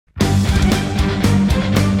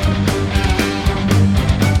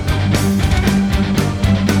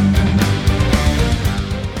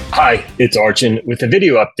Hi, it's Arjun with a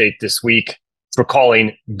video update this week for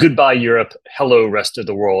calling Goodbye Europe, Hello Rest of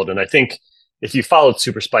the World. And I think if you followed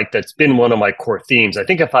Super Spike, that's been one of my core themes. I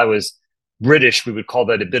think if I was British, we would call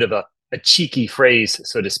that a bit of a cheeky phrase,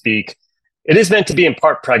 so to speak. It is meant to be in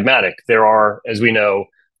part pragmatic. There are, as we know,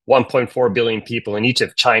 1.4 billion people in each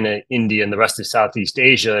of China, India, and the rest of Southeast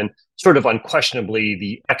Asia. And sort of unquestionably,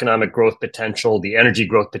 the economic growth potential, the energy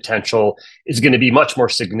growth potential is going to be much more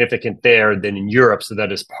significant there than in Europe. So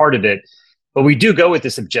that is part of it. But we do go with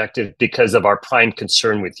this objective because of our prime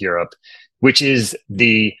concern with Europe, which is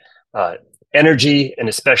the energy and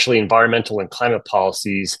especially environmental and climate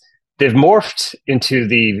policies. They've morphed into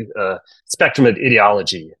the spectrum of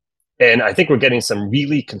ideology. And I think we're getting some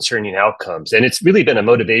really concerning outcomes. And it's really been a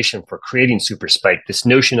motivation for creating Super Spike, this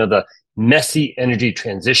notion of the messy energy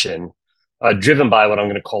transition driven by what I'm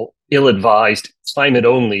going to call ill-advised,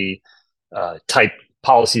 climate-only type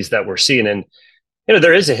policies that we're seeing. And,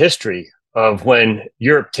 there is a history of when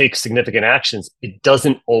Europe takes significant actions, it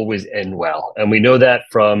doesn't always end well. And we know that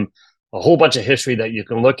from a whole bunch of history that you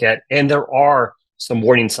can look at. And there are some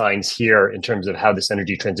warning signs here in terms of how this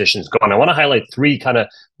energy transition is going. I want to highlight three kind of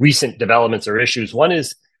recent developments or issues. One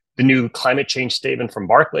is the new climate change statement from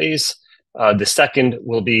Barclays. The second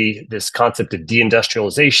will be this concept of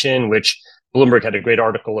deindustrialization, which Bloomberg had a great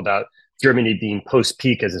article about Germany being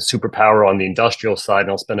post-peak as a superpower on the industrial side,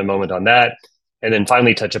 and I'll spend a moment on that. And then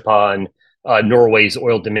finally touch upon Norway's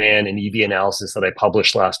oil demand and EV analysis that I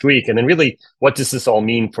published last week. And then really, what does this all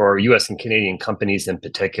mean for US and Canadian companies in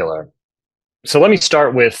particular? So let me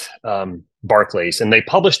start with Barclays. And they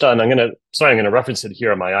published on, I'm going to reference it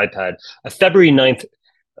here on my iPad, February 9th,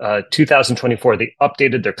 2024, they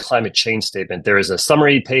updated their climate change statement. There is a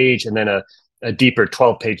summary page and then a deeper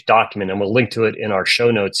 12-page document, and we'll link to it in our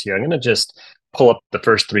show notes here. I'm going to just pull up the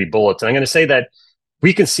first three bullets. And I'm going to say that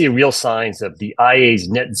we can see real signs of the IEA's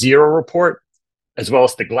net zero report, as well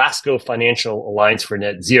as the Glasgow Financial Alliance for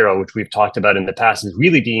Net Zero, which we've talked about in the past, is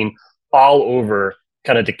really being all over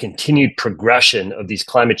kind of the continued progression of these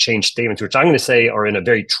climate change statements, which I'm going to say are in a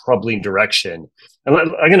very troubling direction. And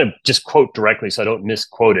I'm going to just quote directly so I don't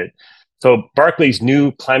misquote it. So Barclays'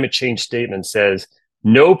 new climate change statement says,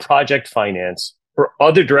 no project finance or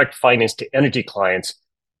other direct finance to energy clients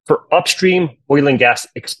for upstream oil and gas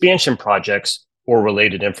expansion projects or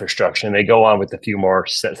related infrastructure. And they go on with a few more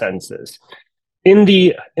sentences. In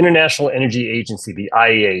the International Energy Agency, the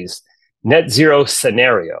IEA's net zero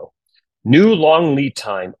scenario, new long lead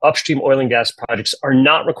time upstream oil and gas projects are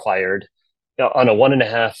not required on a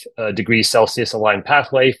 1.5 degrees Celsius aligned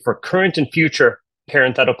pathway for current and future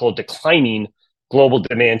parenthetical declining global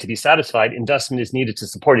demand to be satisfied. Investment is needed to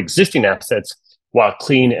support existing assets while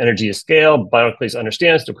clean energy is scaled. Barclays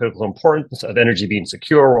understands the critical importance of energy being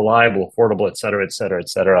secure, reliable, affordable, et cetera, et cetera, et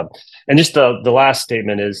cetera. And just the last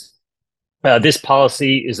statement is this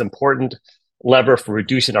policy is important lever for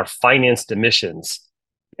reducing our financed emissions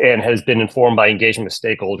and has been informed by engagement with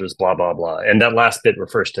stakeholders, blah, blah, blah. And that last bit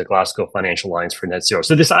refers to Glasgow Financial Alliance for Net Zero.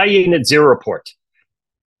 So this IEA Net Zero report,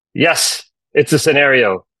 yes, it's a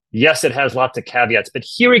scenario. Yes, it has lots of caveats. But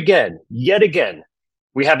here again, yet again,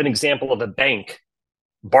 we have an example of a bank,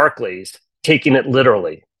 Barclays, taking it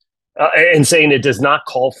literally and saying it does not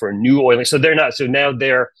call for new oil. So they're not. So now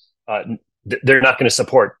they're not going to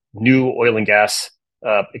support new oil and gas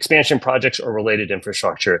expansion projects or related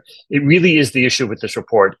infrastructure. It really is the issue with this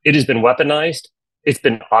report. It has been weaponized. It's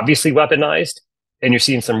been obviously weaponized, and you're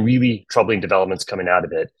seeing some really troubling developments coming out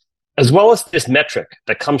of it, as well as this metric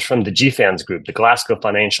that comes from the GFANZ group, the Glasgow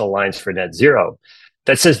Financial Alliance for Net Zero,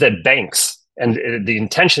 that says that banks, and the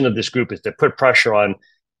intention of this group is to put pressure on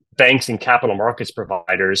banks and capital markets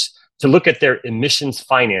providers to look at their emissions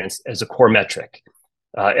finance as a core metric.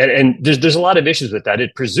 And there's a lot of issues with that.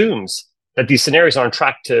 It presumes that these scenarios are on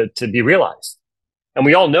track to be realized. And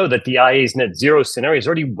we all know that the IEA's net zero scenario is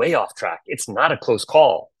already way off track. It's not a close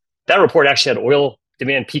call. That report actually had oil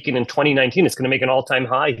demand peaking in 2019. It's going to make an all-time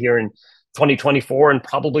high here in 2024 and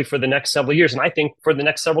probably for the next several years. And I think for the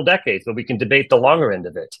next several decades, but we can debate the longer end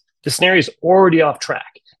of it. The scenario is already off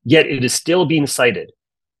track, yet it is still being cited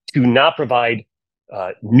to not provide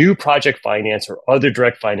new project finance or other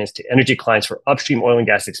direct finance to energy clients for upstream oil and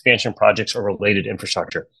gas expansion projects or related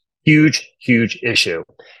infrastructure. Huge, huge issue.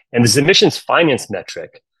 And this emissions finance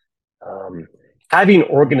metric, having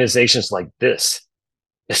organizations like this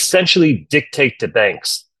essentially dictate to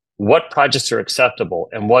banks what projects are acceptable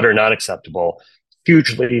and what are not acceptable,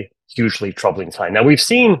 hugely, hugely troubling sign. Now, we've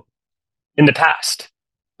seen in the past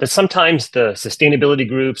that sometimes the sustainability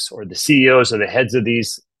groups or the CEOs or the heads of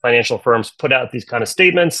these financial firms put out these kind of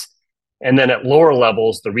statements. And then at lower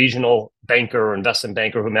levels, the regional banker or investment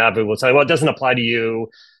banker, whomever, will say, well, it doesn't apply to you.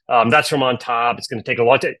 That's from on top. It's going to take a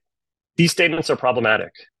long time. These statements are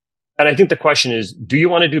problematic. And I think the question is, do you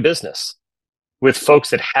want to do business with folks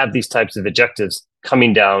that have these types of objectives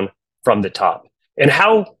coming down from the top? And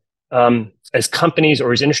how, as companies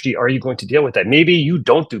or as industry, are you going to deal with that? Maybe you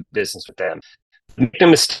don't do business with them. Make no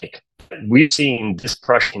mistake. We've seen this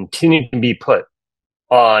pressure continue to be put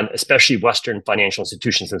on especially Western financial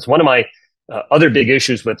institutions. It's one of my other big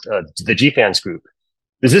issues with the GFANS group.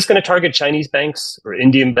 Is this going to target Chinese banks or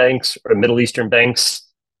Indian banks or Middle Eastern banks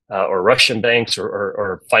or Russian banks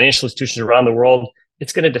or financial institutions around the world?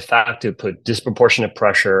 It's going to de facto put disproportionate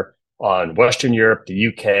pressure on Western Europe, the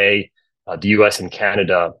UK, the US, and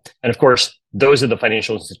Canada. And of course, those are the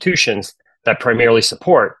financial institutions that primarily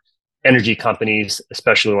support energy companies,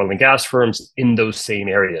 especially oil and gas firms, in those same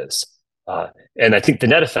areas. And I think the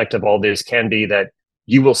net effect of all this can be that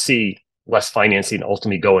you will see less financing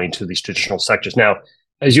ultimately going to these traditional sectors. Now,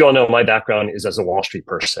 as you all know, my background is as a Wall Street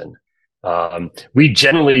person. We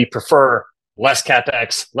generally prefer less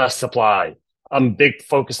CapEx, less supply. I'm big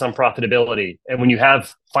focused on profitability. And when you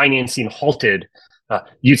have financing halted,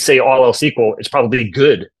 you'd say all else equal, it's probably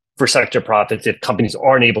good for sector profits if companies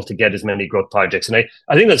aren't able to get as many growth projects. And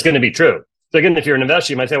I think that's going to be true. So again, if you're an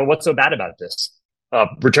investor, you might say, well, what's so bad about this?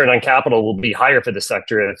 Return on capital will be higher for the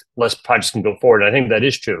sector if less projects can go forward. And I think that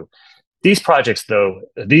is true. These projects, though,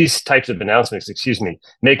 these types of announcements,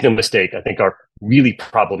 make no mistake, I think are really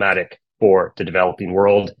problematic for the developing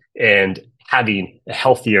world and having a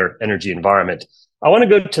healthier energy environment. I want to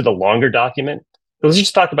go to the longer document. Let's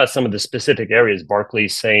just talk about some of the specific areas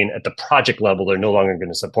Barclays saying at the project level they're no longer going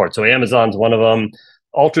to support. So Amazon's one of them.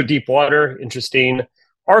 Ultra deep water, interesting.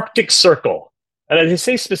 Arctic Circle. And as I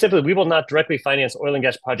say specifically, we will not directly finance oil and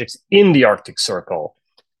gas projects in the Arctic Circle.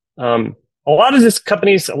 A lot of these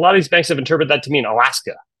companies, a lot of these banks have interpreted that to mean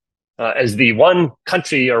Alaska as the one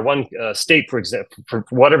country or one state, for example, for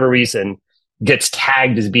whatever reason, gets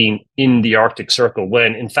tagged as being in the Arctic Circle,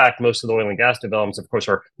 when in fact, most of the oil and gas developments, of course,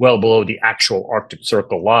 are well below the actual Arctic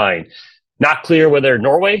Circle line. Not clear whether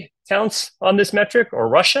Norway counts on this metric or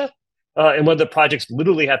Russia, and whether projects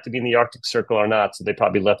literally have to be in the Arctic Circle or not. So they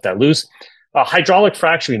probably left that loose. Hydraulic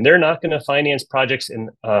fracturing, they're not going to finance projects in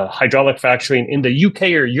hydraulic fracturing in the UK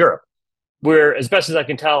or Europe, where, as best as I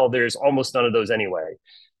can tell, there's almost none of those anyway.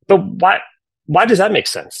 But why does that make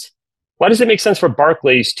sense? Why does it make sense for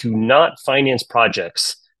Barclays to not finance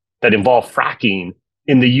projects that involve fracking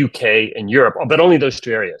in the UK and Europe, but only those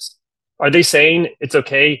two areas? Are they saying it's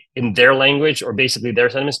okay in their language or basically their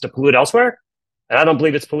sentiments to pollute elsewhere? And I don't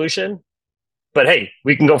believe it's pollution. But hey,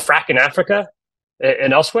 we can go frack in Africa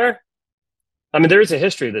and elsewhere. I mean, there is a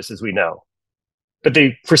history of this, as we know. But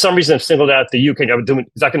they, for some reason, have singled out the UK.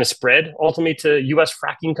 Is that going to spread ultimately to US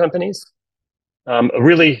fracking companies? A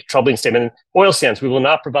really troubling statement. Oil sands, we will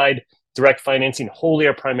not provide direct financing wholly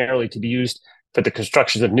or primarily to be used for the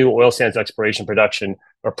construction of new oil sands exploration, production,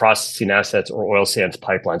 or processing assets or oil sands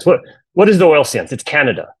pipelines. What is the oil sands? It's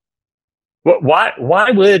Canada.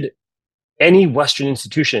 Why would any Western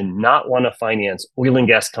institution not want to finance oil and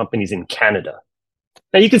gas companies in Canada?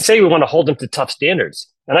 Now, you can say we want to hold them to tough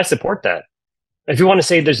standards, and I support that. If you want to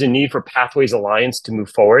say there's a need for Pathways Alliance to move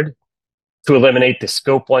forward to eliminate the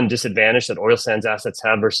scope one disadvantage that oil sands assets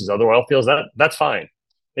have versus other oil fields, that's fine.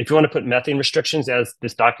 If you want to put methane restrictions, as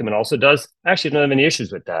this document also does, I actually don't have any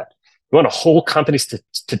issues with that. You want to hold companies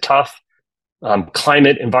to tough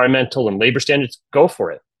climate, environmental, and labor standards, go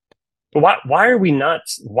for it. But why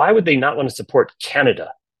would they not want to support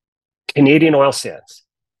Canada, Canadian oil sands?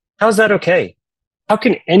 How's that okay? How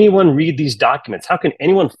can anyone read these documents? How can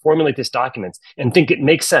anyone formulate these documents and think it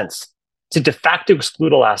makes sense to de facto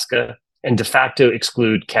exclude Alaska and de facto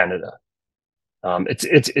exclude Canada?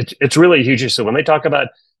 It's really a huge issue. So when they talk about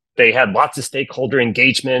they had lots of stakeholder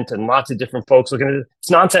engagement and lots of different folks looking at it, it's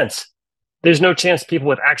nonsense. There's no chance people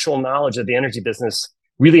with actual knowledge of the energy business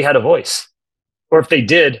really had a voice. Or if they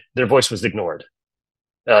did, their voice was ignored.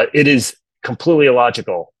 It is completely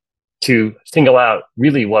illogical to single out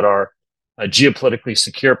really what are geopolitically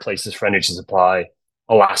secure places for energy supply,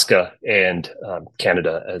 Alaska and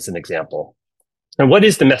Canada as an example. And what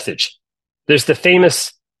is the message? There's the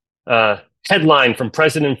famous headline from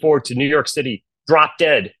President Ford to New York City, drop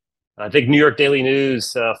dead. I think New York Daily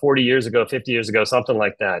News 40 years ago, 50 years ago, something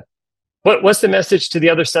like that. What's the message to the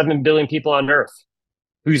other 7 billion people on Earth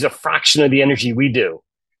who use a fraction of the energy we do,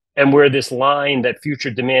 and where this line that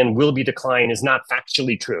future demand will be declining is not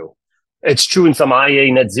factually true? It's true in some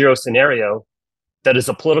IEA net zero scenario that is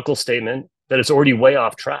a political statement that is already way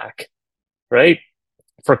off track, right?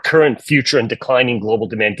 For current, future, and declining global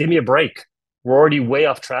demand. Give me a break. We're already way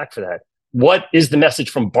off track for that. What is the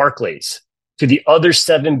message from Barclays to the other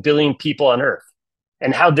 7 billion people on Earth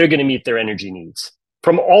and how they're going to meet their energy needs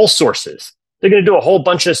from all sources. They're going to do a whole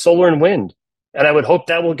bunch of solar and wind, and I would hope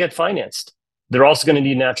that will get financed. They're also going to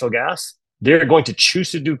need natural gas. They're going to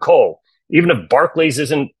choose to do coal. Even if Barclays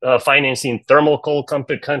isn't financing thermal coal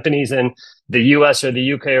companies in the US or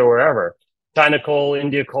the UK or wherever, China Coal,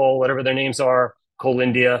 India Coal, whatever their names are, Coal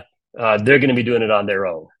India, they're going to be doing it on their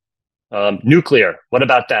own. Nuclear, what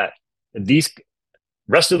about that? These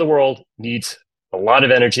rest of the world needs a lot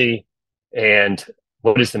of energy. And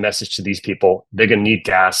what is the message to these people? They're going to need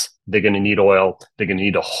gas. They're going to need oil. They're going to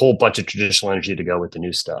need a whole bunch of traditional energy to go with the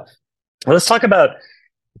new stuff. Well, let's talk about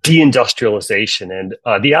deindustrialization and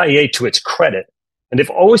the IEA, to its credit, and they've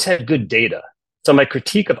always had good data. So my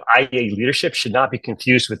critique of IEA leadership should not be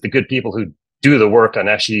confused with the good people who do the work on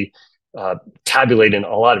actually tabulating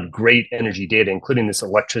a lot of great energy data, including this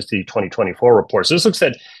Electricity 2024 report. So this looks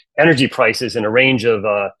at energy prices in a range of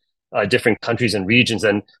different countries and regions.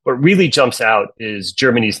 And what really jumps out is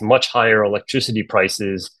Germany's much higher electricity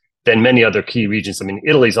prices than many other key regions. I mean,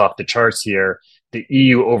 Italy's off the charts here. The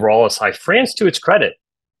EU overall is high. France, to its credit,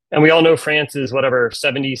 and we all know France is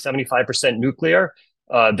 75% nuclear.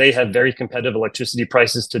 They have very competitive electricity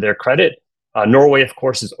prices to their credit. Norway, of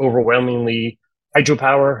course, is overwhelmingly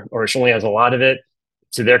hydropower, or it only has a lot of it.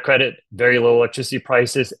 To their credit, very low electricity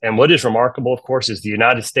prices. And what is remarkable, of course, is the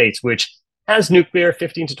United States, which has nuclear,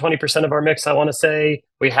 15 to 20% of our mix, I want to say.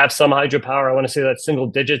 We have some hydropower. I want to say that's single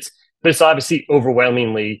digits, but it's obviously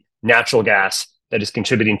overwhelmingly natural gas that is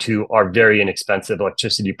contributing to our very inexpensive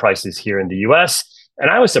electricity prices here in the US. And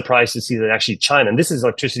I was surprised to see that actually China, and this is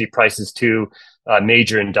electricity prices to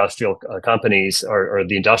major industrial companies or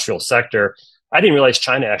the industrial sector. I didn't realize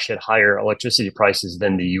China actually had higher electricity prices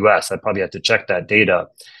than the US. I probably had to check that data.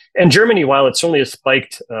 And Germany, while it certainly has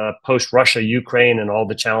spiked post-Russia, Ukraine, and all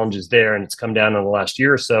the challenges there, and it's come down in the last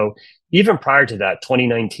year or so, even prior to that,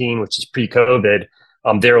 2019, which is pre-COVID,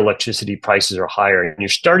 their electricity prices are higher. And you're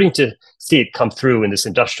starting to see it come through in this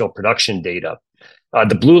industrial production data.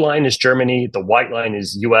 The blue line is Germany. The white line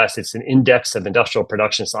is US. It's an index of industrial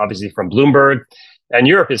production. It's obviously from Bloomberg. And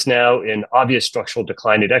Europe is now in obvious structural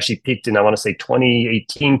decline. It actually peaked in, I want to say,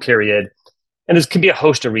 2018 period. And this can be a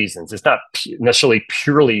host of reasons. It's not necessarily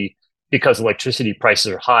purely because electricity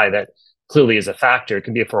prices are high. That clearly is a factor. It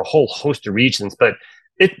can be for a whole host of reasons, but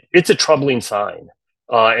it's a troubling sign.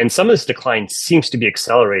 And some of this decline seems to be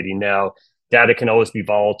accelerating now. Data can always be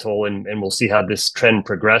volatile, and we'll see how this trend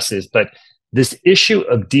progresses. But this issue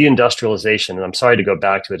of deindustrialization, and I'm sorry to go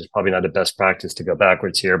back to it, it's probably not the best practice to go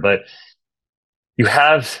backwards here, but you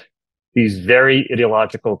have these very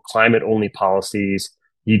ideological climate-only policies.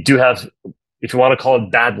 You do have, if you want to call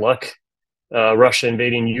it bad luck, Russia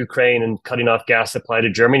invading Ukraine and cutting off gas supply to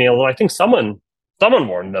Germany, although I think someone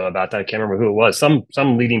warned them about that. I can't remember who it was.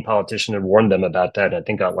 Some leading politician had warned them about that, and I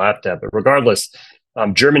think got laughed at. But regardless,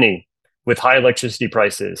 Germany with high electricity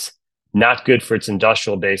prices, not good for its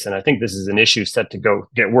industrial base. And I think this is an issue set to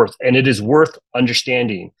get worse. And it is worth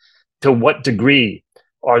understanding to what degree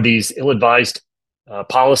are these ill-advised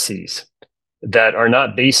policies that are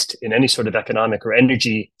not based in any sort of economic or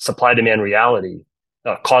energy supply-demand reality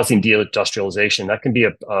causing deindustrialization. That can be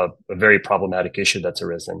a very problematic issue that's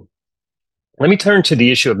arisen. Let me turn to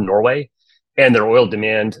the issue of Norway and their oil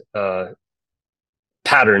demand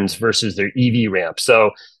patterns versus their EV ramp.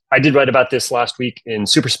 So I did write about this last week in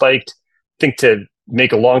Super Spiked. I think, to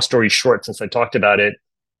make a long story short, since I talked about it,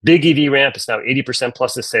 big EV ramp is now 80%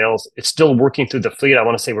 plus of sales. It's still working through the fleet. I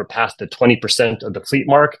want to say we're past the 20% of the fleet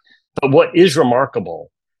mark. But what is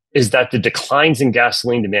remarkable is that the declines in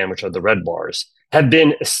gasoline demand, which are the red bars, have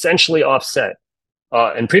been essentially offset,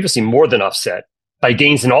 and previously more than offset, by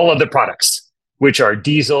gains in all other products, which are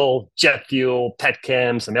diesel, jet fuel,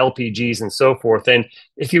 petchem, some LPGs, and so forth. And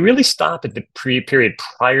if you really stop at the period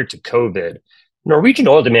prior to COVID, Norwegian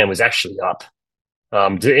oil demand was actually up.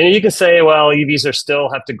 And you can say, well, EVs are still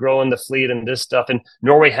have to grow in the fleet and this stuff. And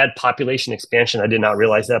Norway had population expansion. I did not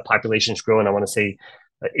realize that. Population's growing, I want to say,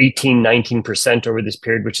 18, 19% over this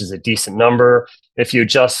period, which is a decent number. If you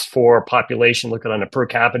adjust for population, look at it on a per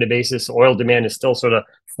capita basis, oil demand is still sort of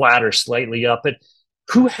flat or slightly up. But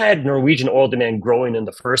who had Norwegian oil demand growing in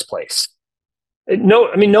the first place? No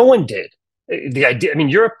one did. The idea,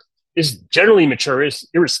 Europe is generally mature,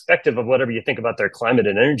 irrespective of whatever you think about their climate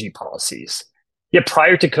and energy policies. Yet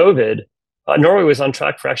prior to COVID, Norway was on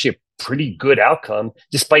track for actually a pretty good outcome,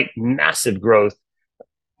 despite massive growth,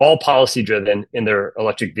 all policy driven in their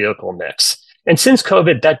electric vehicle mix. And since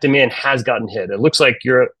COVID, that demand has gotten hit. It looks like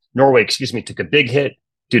Norway took a big hit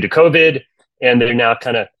due to COVID, and they're now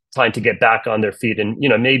kind of trying to get back on their feet. And,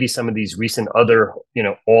 maybe some of these recent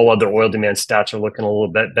all other oil demand stats are looking a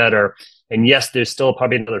little bit better. And yes, there's still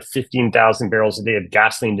probably another 15,000 barrels a day of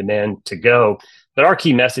gasoline demand to go. But our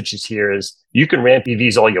key message here is you can ramp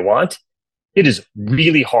EVs all you want. It is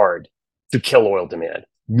really hard to kill oil demand.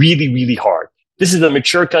 Really, really hard. This is a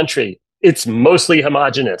mature country. It's mostly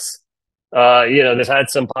homogenous. They've had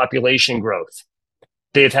some population growth.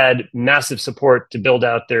 They've had massive support to build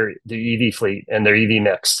out their EV fleet and their EV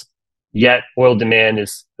mix. Yet oil demand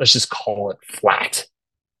is, let's just call it flat.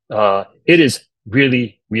 It is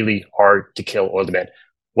really, really hard to kill oil demand.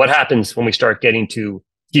 What happens when we start getting to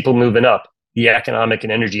people moving up the economic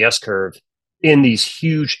and energy S-curve in these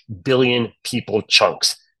huge billion people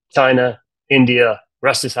chunks? China, India,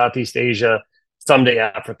 rest of Southeast Asia, someday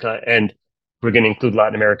Africa, and we're going to include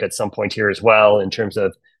Latin America at some point here as well in terms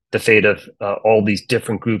of the fate of all these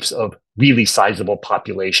different groups of really sizable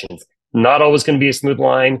populations. Not always going to be a smooth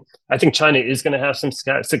line. I think China is going to have some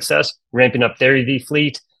success ramping up their EV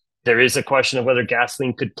fleet. There is a question of whether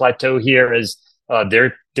gasoline could plateau here as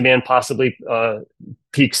their demand possibly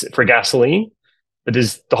peaks for gasoline. But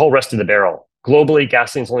there's the whole rest of the barrel. Globally,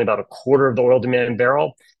 gasoline is only about a quarter of the oil demand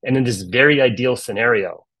barrel. And in this very ideal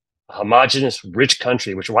scenario, a homogenous, rich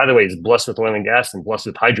country, which, by the way, is blessed with oil and gas and blessed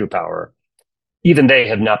with hydropower, even they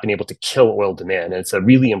have not been able to kill oil demand. And it's a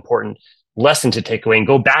really important lesson to take away and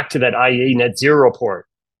go back to that IEA net zero report.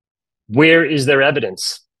 Where is there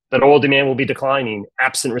evidence that oil demand will be declining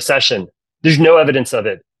absent recession? There's no evidence of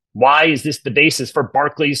it. Why is this the basis for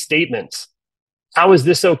Barclays' statements? How is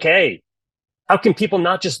this okay? How can people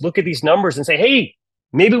not just look at these numbers and say, hey,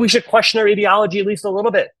 maybe we should question our ideology at least a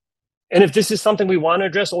little bit? And if this is something we want to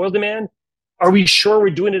address oil demand, are we sure we're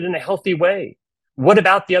doing it in a healthy way? What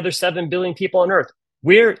about the other 7 billion people on Earth?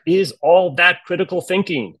 Where is all that critical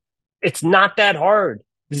thinking? It's not that hard.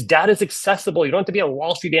 This data is accessible. You don't have to be a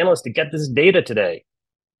Wall Street analyst to get this data today.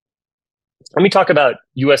 Let me talk about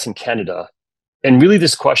US and Canada. And really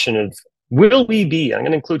this question of, will we be, I'm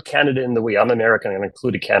going to include Canada in the we, I'm American, I'm going to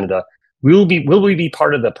include Canada. Will we be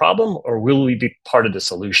part of the problem or will we be part of the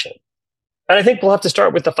solution? And I think we'll have to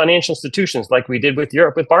start with the financial institutions like we did with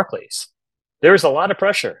Europe with Barclays. There is a lot of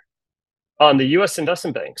pressure on the US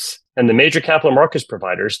investment banks and the major capital markets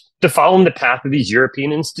providers to follow in the path of these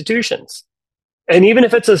European institutions. And even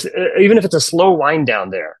if it's a slow wind down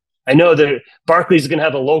there, I know that Barclays is going to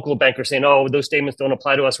have a local banker saying, oh, those statements don't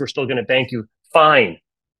apply to us. We're still going to bank you. Fine.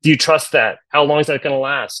 Do you trust that? How long is that going to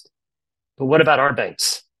last? But what about our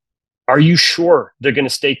banks? Are you sure they're going to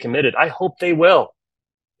stay committed? I hope they will.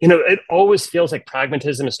 It always feels like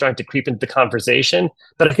pragmatism is starting to creep into the conversation,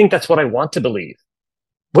 but I think that's what I want to believe.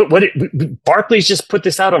 Barclays just put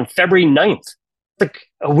this out on February 9th, like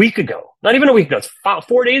a week ago. Not even a week ago, it's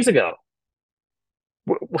 4 days ago.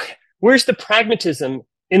 Where's the pragmatism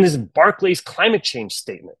in this Barclays climate change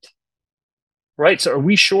statement? Right? So are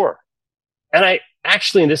we sure? And I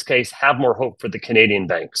actually, in this case, have more hope for the Canadian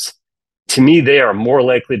banks. To me, they are more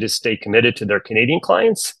likely to stay committed to their Canadian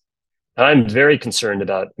clients. I'm very concerned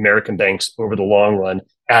about American banks over the long run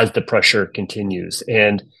as the pressure continues.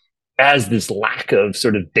 And as this lack of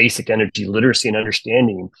sort of basic energy literacy and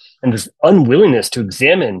understanding and this unwillingness to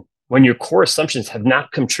examine when your core assumptions have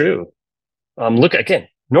not come true. Look, again,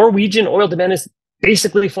 Norwegian oil demand is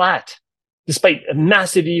basically flat, despite a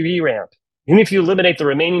massive EV ramp. Even if you eliminate the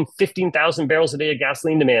remaining 15,000 barrels a day of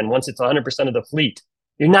gasoline demand once it's 100% of the fleet,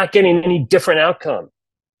 you're not getting any different outcome.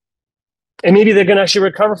 And maybe they're going to actually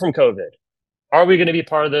recover from COVID. Are we going to be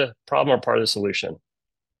part of the problem or part of the solution?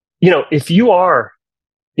 If you are,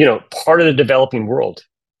 part of the developing world,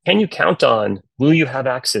 can you count on, will you have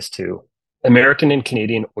access to American and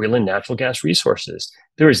Canadian oil and natural gas resources?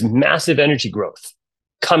 There is massive energy growth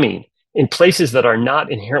coming in places that are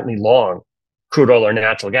not inherently long crude oil or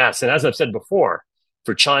natural gas. And as I've said before,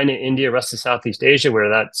 for China, India, rest of Southeast Asia, where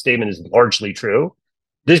that statement is largely true,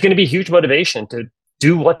 there's going to be huge motivation to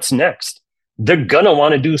do what's next. They're going to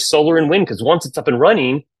want to do solar and wind because once it's up and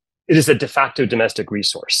running, it is a de facto domestic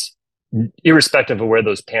resource, irrespective of where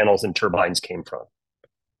those panels and turbines came from.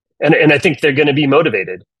 And I think they're going to be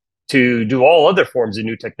motivated to do all other forms of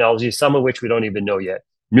new technology, some of which we don't even know yet.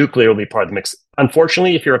 Nuclear will be part of the mix.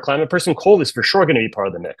 Unfortunately, if you're a climate person, coal is for sure going to be part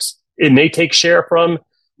of the mix. It may take share from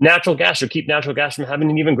natural gas or keep natural gas from having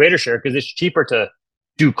an even greater share because it's cheaper to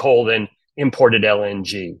do coal than imported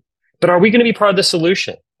LNG. But are we going to be part of the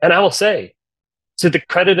solution? And I will say, to the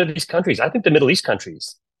credit of these countries, I think the Middle East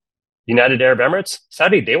countries, United Arab Emirates,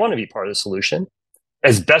 Saudi, they want to be part of the solution.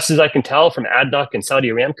 As best as I can tell from ADNOC and Saudi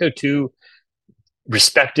Aramco, two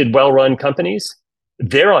respected, well-run companies,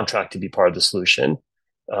 they're on track to be part of the solution.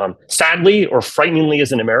 Sadly or frighteningly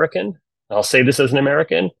as an American, I'll say this as an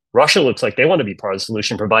American, Russia looks like they want to be part of the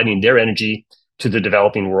solution, providing their energy to the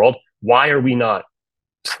developing world. Why are we not?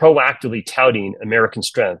 proactively touting American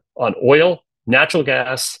strength on oil, natural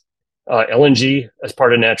gas, LNG as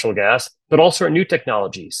part of natural gas, but also our new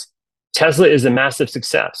technologies. Tesla is a massive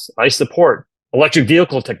success. I support electric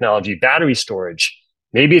vehicle technology, battery storage.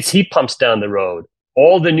 Maybe it's heat pumps down the road.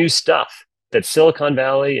 All the new stuff that Silicon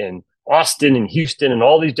Valley and Austin and Houston and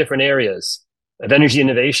all these different areas of energy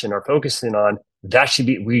innovation are focusing on,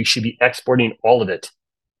 we should be exporting all of it.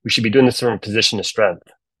 We should be doing this from a position of strength.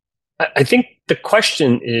 I think the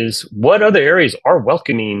question is, what other areas are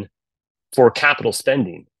welcoming for capital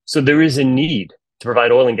spending? So there is a need to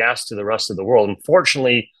provide oil and gas to the rest of the world.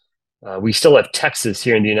 Unfortunately, we still have Texas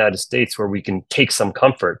here in the United States where we can take some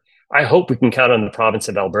comfort. I hope we can count on the province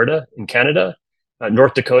of Alberta in Canada.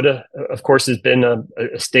 North Dakota, of course, has been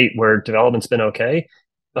a state where development's been okay.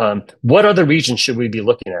 What other regions should we be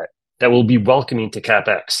looking at that will be welcoming to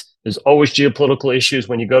CapEx? There's always geopolitical issues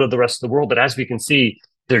when you go to the rest of the world, but as we can see,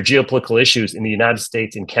 there are geopolitical issues in the United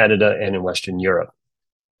States, in Canada, and in Western Europe.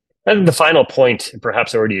 And the final point, and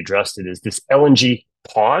perhaps I already addressed it, is this LNG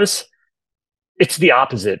pause. It's the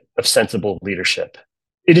opposite of sensible leadership.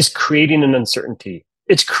 It is creating an uncertainty.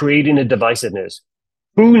 It's creating a divisiveness.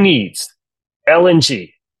 Who needs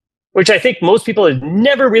LNG, which I think most people have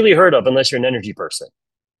never really heard of unless you're an energy person?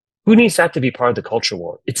 Who needs that to be part of the culture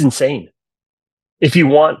war? It's insane. If you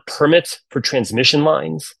want permits for transmission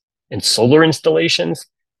lines and solar installations,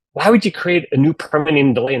 why would you create a new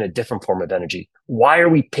permitting delay in a different form of energy? Why are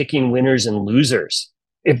we picking winners and losers?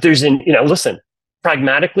 If there's listen,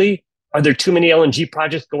 pragmatically, are there too many LNG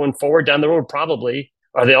projects going forward down the road? Probably.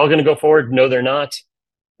 Are they all going to go forward? No, they're not.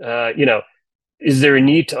 Is there a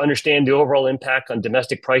need to understand the overall impact on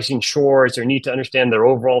domestic pricing? Sure. Is there a need to understand their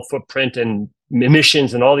overall footprint and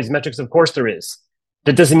emissions and all these metrics? Of course there is.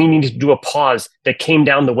 That doesn't mean you need to do a pause that came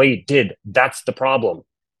down the way it did. That's the problem.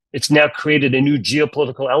 It's now created a new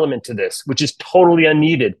geopolitical element to this, which is totally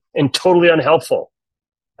unneeded and totally unhelpful.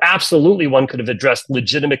 Absolutely, one could have addressed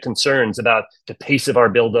legitimate concerns about the pace of our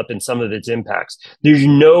buildup and some of its impacts. There's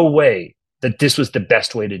no way that this was the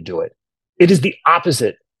best way to do it. It is the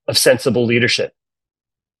opposite of sensible leadership.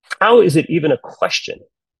 How is it even a question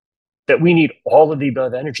that we need all of the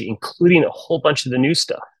above energy, including a whole bunch of the new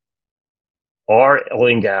stuff? Our oil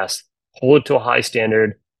and gas, hold it to a high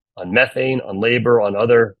standard on methane, on labor, on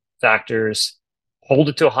other factors, hold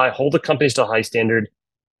the companies to a high standard,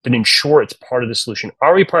 but ensure it's part of the solution.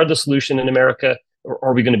 Are we part of the solution in America, or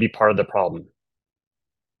are we going to be part of the problem?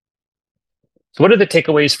 So what are the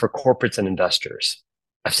takeaways for corporates and investors?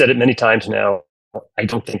 I've said it many times now. I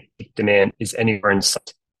don't think peak demand is anywhere in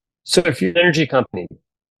sight. So if you're an energy company,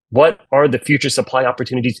 what are the future supply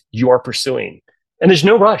opportunities you are pursuing? And there's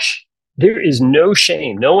no rush. There is no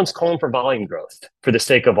shame. No one's calling for volume growth for the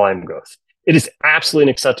sake of volume growth. It is absolutely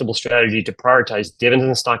an acceptable strategy to prioritize dividends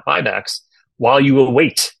and stock buybacks while you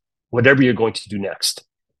await whatever you're going to do next.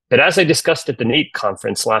 But as I discussed at the NATE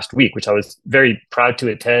conference last week, which I was very proud to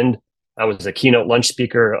attend, I was a keynote lunch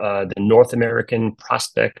speaker, the North American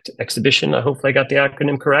Prospect Exhibition. I hope I got the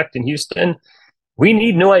acronym correct in Houston. We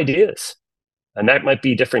need new ideas. And that might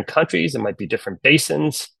be different countries. It might be different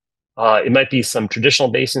basins. It might be some traditional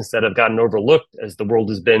basins that have gotten overlooked as the world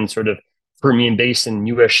has been sort of Permian Basin,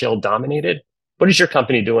 U.S. shale dominated. What is your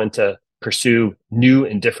company doing to pursue new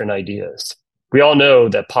and different ideas? We all know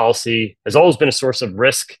that policy has always been a source of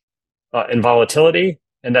risk and volatility,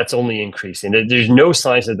 and that's only increasing. There's no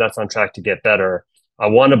signs that that's on track to get better. I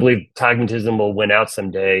want to believe pragmatism will win out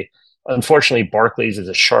someday. Unfortunately, Barclays is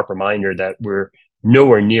a sharp reminder that we're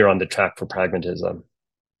nowhere near on the track for pragmatism.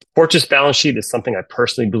 Fortress balance sheet is something I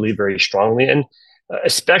personally believe very strongly in,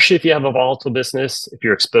 especially if you have a volatile business, if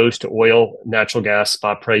you're exposed to oil, natural gas,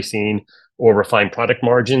 spot pricing, or refined product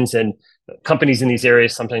margins. And companies in these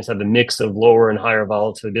areas sometimes have a mix of lower and higher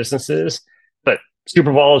volatility businesses. But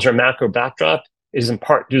super vol is our macro backdrop. It is in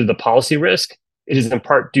part due to the policy risk. It is in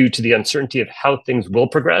part due to the uncertainty of how things will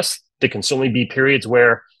progress. There can certainly be periods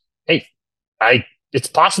where, it's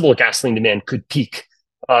possible gasoline demand could peak,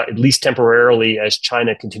 at least temporarily, as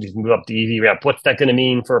China continues to move up the EV ramp. What's that going to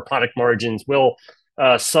mean for product margins? Will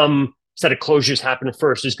some set of closures happen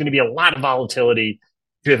first? There's going to be a lot of volatility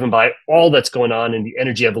driven by all that's going on in the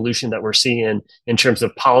energy evolution that we're seeing in terms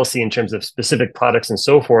of policy, in terms of specific products and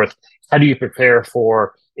so forth. How do you prepare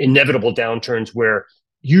for inevitable downturns where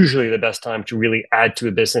usually the best time to really add to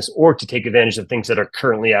a business or to take advantage of things that are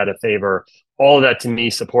currently out of favor? All of that to me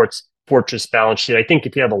supports fortress balance sheet. I think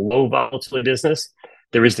if you have a low volatility business,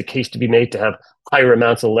 there is the case to be made to have higher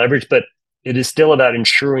amounts of leverage, but it is still about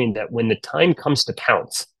ensuring that when the time comes to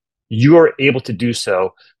pounce, you are able to do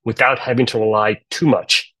so without having to rely too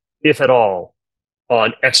much, if at all,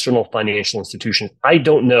 on external financial institutions. I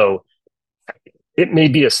don't know It may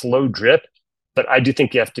be a slow drip, but I do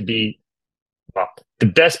think you have to be, well, the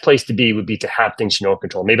best place to be would be to have things in your own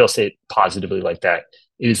control. Maybe I'll say it positively like that.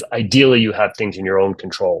 Is ideally you have things in your own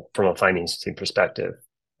control from a financing perspective.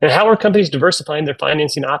 And how are companies diversifying their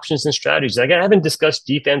financing options and strategies? Like, I haven't discussed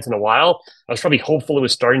defense in a while. I was probably hopeful it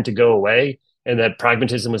was starting to go away and that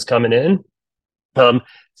pragmatism was coming in. It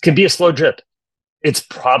can be a slow drip. It's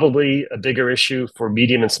probably a bigger issue for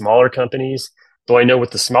medium and smaller companies. Though I know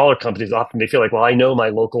with the smaller companies, often they feel like, well, I know my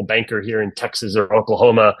local banker here in Texas or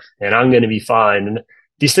Oklahoma, and I'm going to be fine. And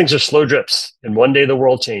these things are slow drips. And one day the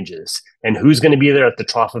world changes. And who's going to be there at the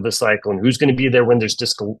trough of the cycle? And who's going to be there when there's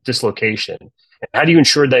dislocation? And how do you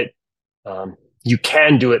ensure that you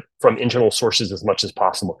can do it from internal sources as much as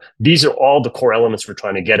possible? These are all the core elements we're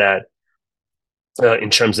trying to get at in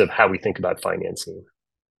terms of how we think about financing.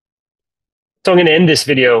 So I'm going to end this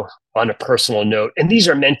video on a personal note. And these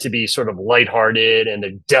are meant to be sort of lighthearted, and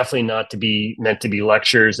they're definitely not to be meant to be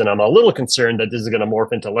lectures. And I'm a little concerned that this is going to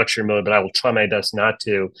morph into lecture mode, but I will try my best not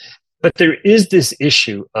to. But there is this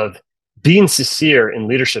issue of being sincere in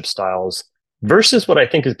leadership styles versus what I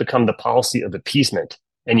think has become the policy of appeasement.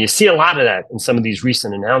 And you see a lot of that in some of these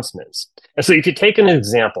recent announcements. And so if you take an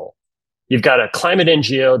example, you've got a climate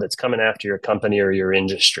NGO that's coming after your company or your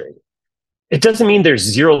industry. It doesn't mean there's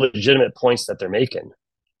zero legitimate points that they're making.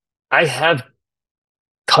 I have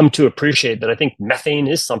come to appreciate that I think methane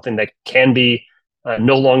is something that can be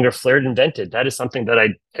no longer flared and vented. That is something that I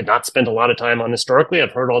had not spent a lot of time on historically.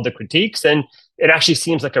 I've heard all the critiques, and it actually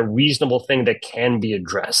seems like a reasonable thing that can be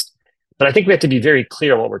addressed. But I think we have to be very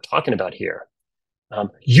clear on what we're talking about here.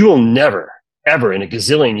 You will never, ever in a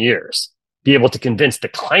gazillion years be able to convince the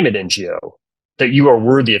climate NGO that you are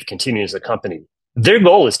worthy of continuing as a company. Their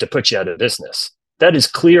goal is to put you out of business. That is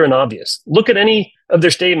clear and obvious. Look at any of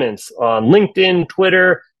their statements on LinkedIn,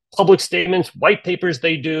 Twitter, public statements, white papers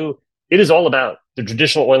they do. It is all about the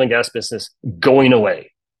traditional oil and gas business going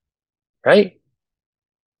away, right?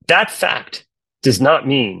 That fact does not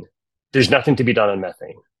mean there's nothing to be done on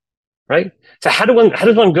methane, right? So how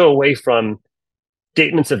does one go away from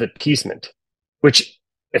statements of appeasement, which,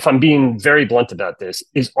 if I'm being very blunt about this,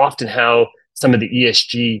 is often how some of the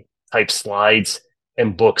ESG type slides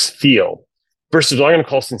and books feel, versus what I'm going to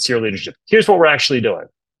call sincere leadership. Here's what we're actually doing.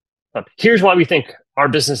 Here's why we think our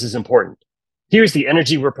business is important. Here's the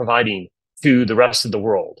energy we're providing to the rest of the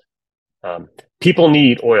world. People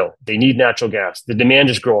need oil. They need natural gas. The demand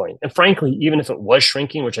is growing. And frankly, even if it was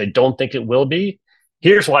shrinking, which I don't think it will be,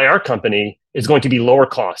 here's why our company is going to be lower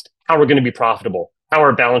cost, how we're going to be profitable, how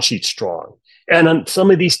our balance sheet's strong. And on some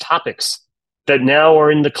of these topics that now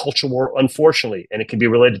are in the culture war, unfortunately, and it can be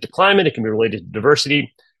related to climate, it can be related to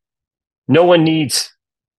diversity. No one needs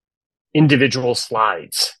individual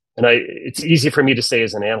slides. And it's easy for me to say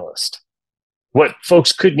as an analyst. What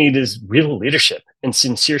folks could need is real leadership and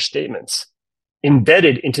sincere statements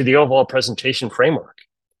embedded into the overall presentation framework.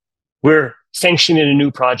 We're sanctioning a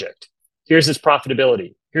new project. Here's its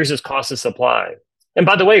profitability. Here's its cost of supply. And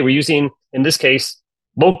by the way, we're using, in this case,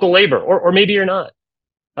 local labor, or maybe you're not.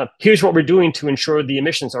 Here's what we're doing to ensure the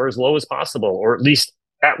emissions are as low as possible, or at least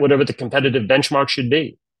at whatever the competitive benchmark should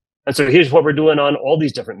be. And so here's what we're doing on all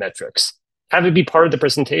these different metrics. Have it be part of the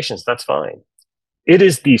presentations. That's fine. It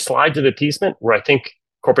is the slides of appeasement where I think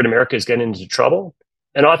corporate America is getting into trouble.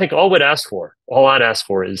 And I think all I'd ask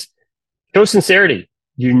for is show sincerity.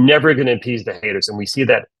 You're never going to appease the haters. And we see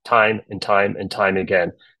that time and time and time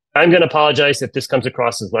again. I'm going to apologize if this comes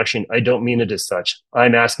across as lecturing. I don't mean it as such.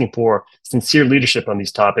 I'm asking for sincere leadership on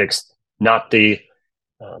these topics, not the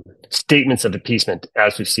statements of appeasement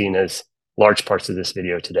as we've seen as large parts of this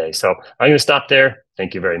video today. So I'm going to stop there.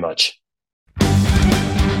 Thank you very much.